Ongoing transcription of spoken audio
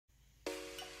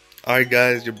Alright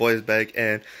guys, your boy is back,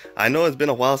 and I know it's been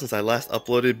a while since I last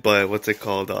uploaded, but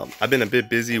I've been a bit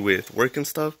busy with work and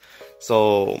stuff,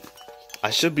 so I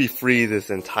should be free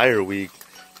this entire week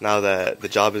now that the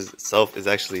job itself is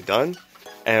actually done.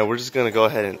 And we're just gonna go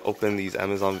ahead and open these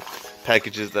Amazon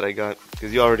packages that I got,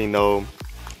 because you already know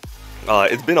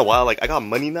it's been a while. Like, I got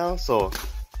money now, so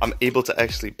I'm able to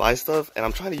actually buy stuff, and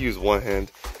I'm trying to use one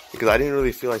hand because I didn't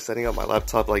really feel like setting up my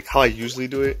laptop like how I usually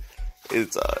do it.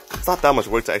 It's not that much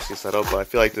work to actually set up, but I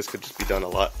feel like this could just be done a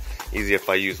lot easier if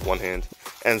I use one hand.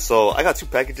 And so I got two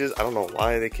packages. I don't know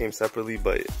why they came separately,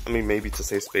 but I mean, maybe to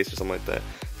save space or something like that.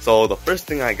 So the first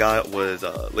thing I got was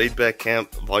Laid Back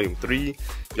Camp Volume 3.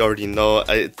 You already know,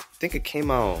 I think it came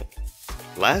out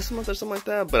last month or something like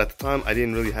that, but at the time I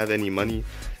didn't really have any money,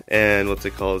 and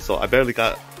so I barely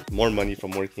got more money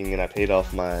from working, and I paid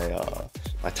off my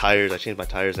my tires. I changed my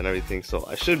tires and everything, so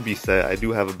I should be set. I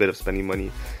do have a bit of spending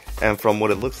money, and from what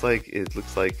it looks like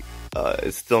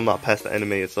it's still not past the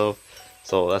anime itself,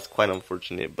 so that's quite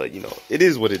unfortunate, but you know, it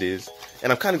is what it is.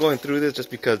 And I'm kind of going through this just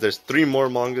because there's 3 more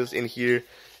mangas in here,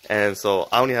 and so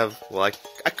I only have, well,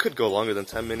 I could go longer than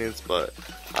 10 minutes, but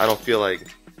I don't feel like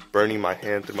burning my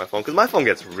hand through my phone, because my phone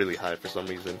gets really hot for some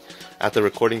reason. After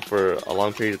recording for a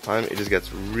long period of time, it just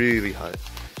gets really hot.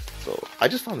 So I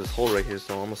just found this hole right here,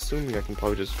 so I'm assuming I can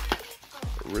probably just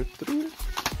rip through it.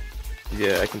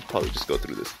 Yeah, I can probably just go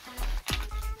through this.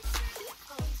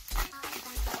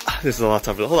 This is a lot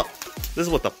tougher. Hold on. This is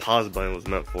what the pause button was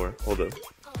meant for. Hold up.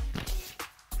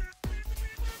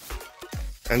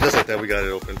 And just like that, we got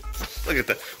it open. Look at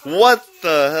that. What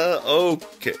the hell?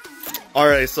 Okay.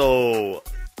 Alright, so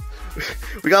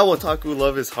we got Otaku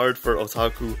Love is Hard for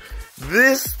Otaku.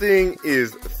 This thing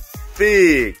is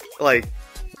thick. Like,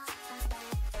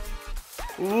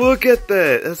 look at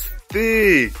that. That's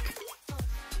thick.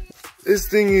 This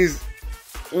thing is...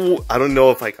 Ooh, I don't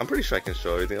know if I'm pretty sure I can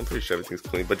show everything. I'm pretty sure everything's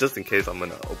clean, but just in case, I'm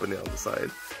gonna open it on the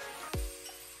side.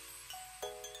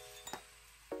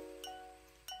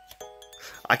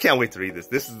 I can't wait to read this.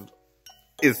 This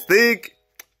is thick,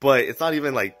 but it's not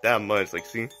even like that much. Like,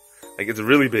 see? Like, it's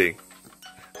really big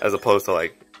as opposed to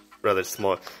like rather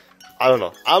small. I don't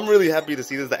know. I'm really happy to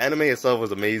see this. The anime itself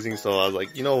was amazing, so I was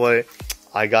like, you know what?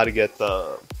 I gotta get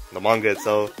the manga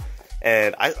itself.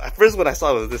 And at first when I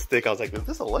saw it was this thick, I was like, is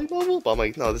this a light novel? But I'm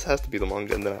like, no, this has to be the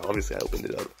manga. And then obviously I opened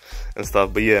it up and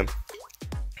stuff. But yeah,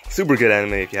 super good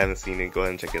anime. If you haven't seen it, go ahead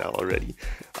and check it out already.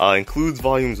 Includes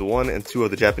volumes 1 and 2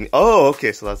 of the Japanese. Oh,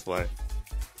 okay, so that's why.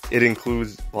 It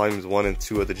includes volumes 1 and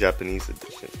 2 of the Japanese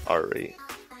edition. Alright.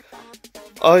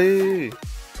 Oh, yeah.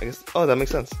 I guess, oh, that makes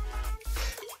sense.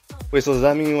 Wait, so does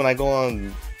that mean when I go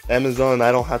on Amazon,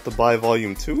 I don't have to buy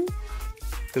volume 2?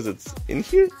 Because it's in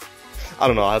here? I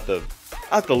don't know, I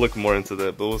have to look more into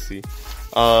that, but we'll see.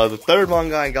 The third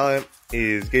manga I got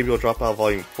is Gabriel Dropout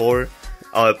Volume 4.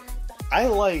 I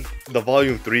like the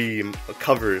Volume 3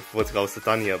 cover, what's called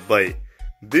Satania, but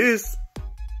this,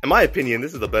 in my opinion,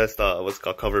 this is the best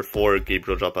cover for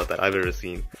Gabriel Dropout that I've ever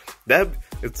seen.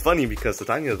 It's funny because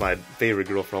Satania is my favorite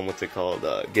girl from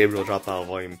Gabriel Dropout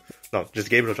Volume, no, just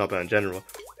Gabriel Dropout in general.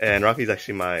 And Rocky's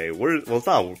actually my worst, well, it's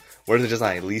not worst, it's just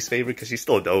my least favorite, because she's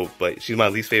still dope, but she's my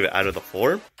least favorite out of the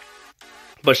 4.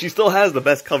 But she still has the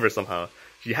best cover somehow.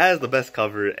 She has the best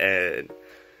cover, and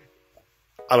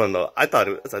I don't know. I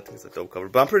think it's a dope cover,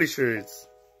 but I'm pretty sure it's...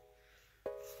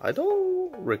 I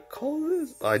don't recall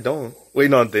this. I don't.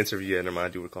 Wait, no, the interview, yeah, never mind, I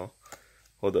do recall.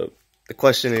 Hold up. The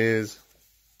question is...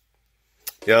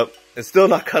 Yep, it's still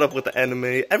not caught up with the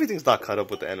anime. Everything's not caught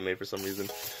up with the anime for some reason.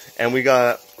 And we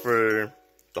got, for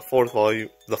the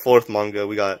 4th manga,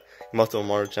 we got Yamato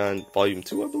Maru-chan Volume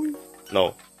 2, I believe?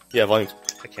 No. Yeah, Volume 2.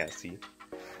 I can't see.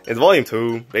 It's Volume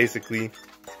 2, basically.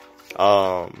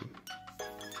 I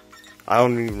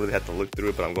don't even really have to look through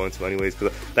it, but I'm going to anyways,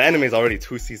 because the anime is already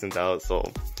 2 seasons out,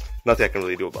 so nothing I can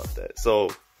really do about that.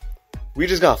 So, we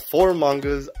just got 4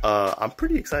 mangas. I'm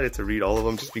pretty excited to read all of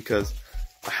them, just because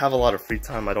I have a lot of free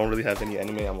time. I don't really have any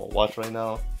anime I'm gonna watch right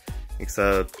now,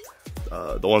 except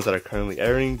the ones that are currently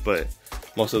airing, but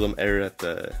most of them air at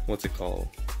the,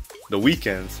 the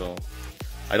weekend, so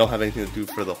I don't have anything to do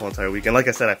for the whole entire weekend. Like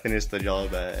I said, I finished the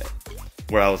job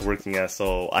where I was working at,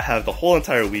 so I have the whole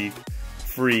entire week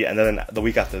free, and then the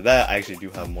week after that, I actually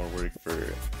do have more work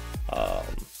for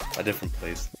a different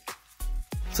place.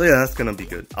 So yeah, that's gonna be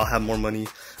good. I'll have more money,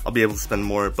 I'll be able to spend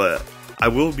more, but I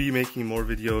will be making more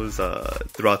videos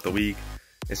throughout the week.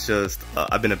 It's just,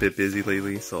 I've been a bit busy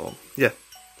lately, so yeah.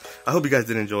 I hope you guys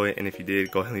did enjoy, and if you did,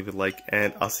 go ahead and leave a like,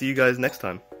 and I'll see you guys next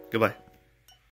time. Goodbye.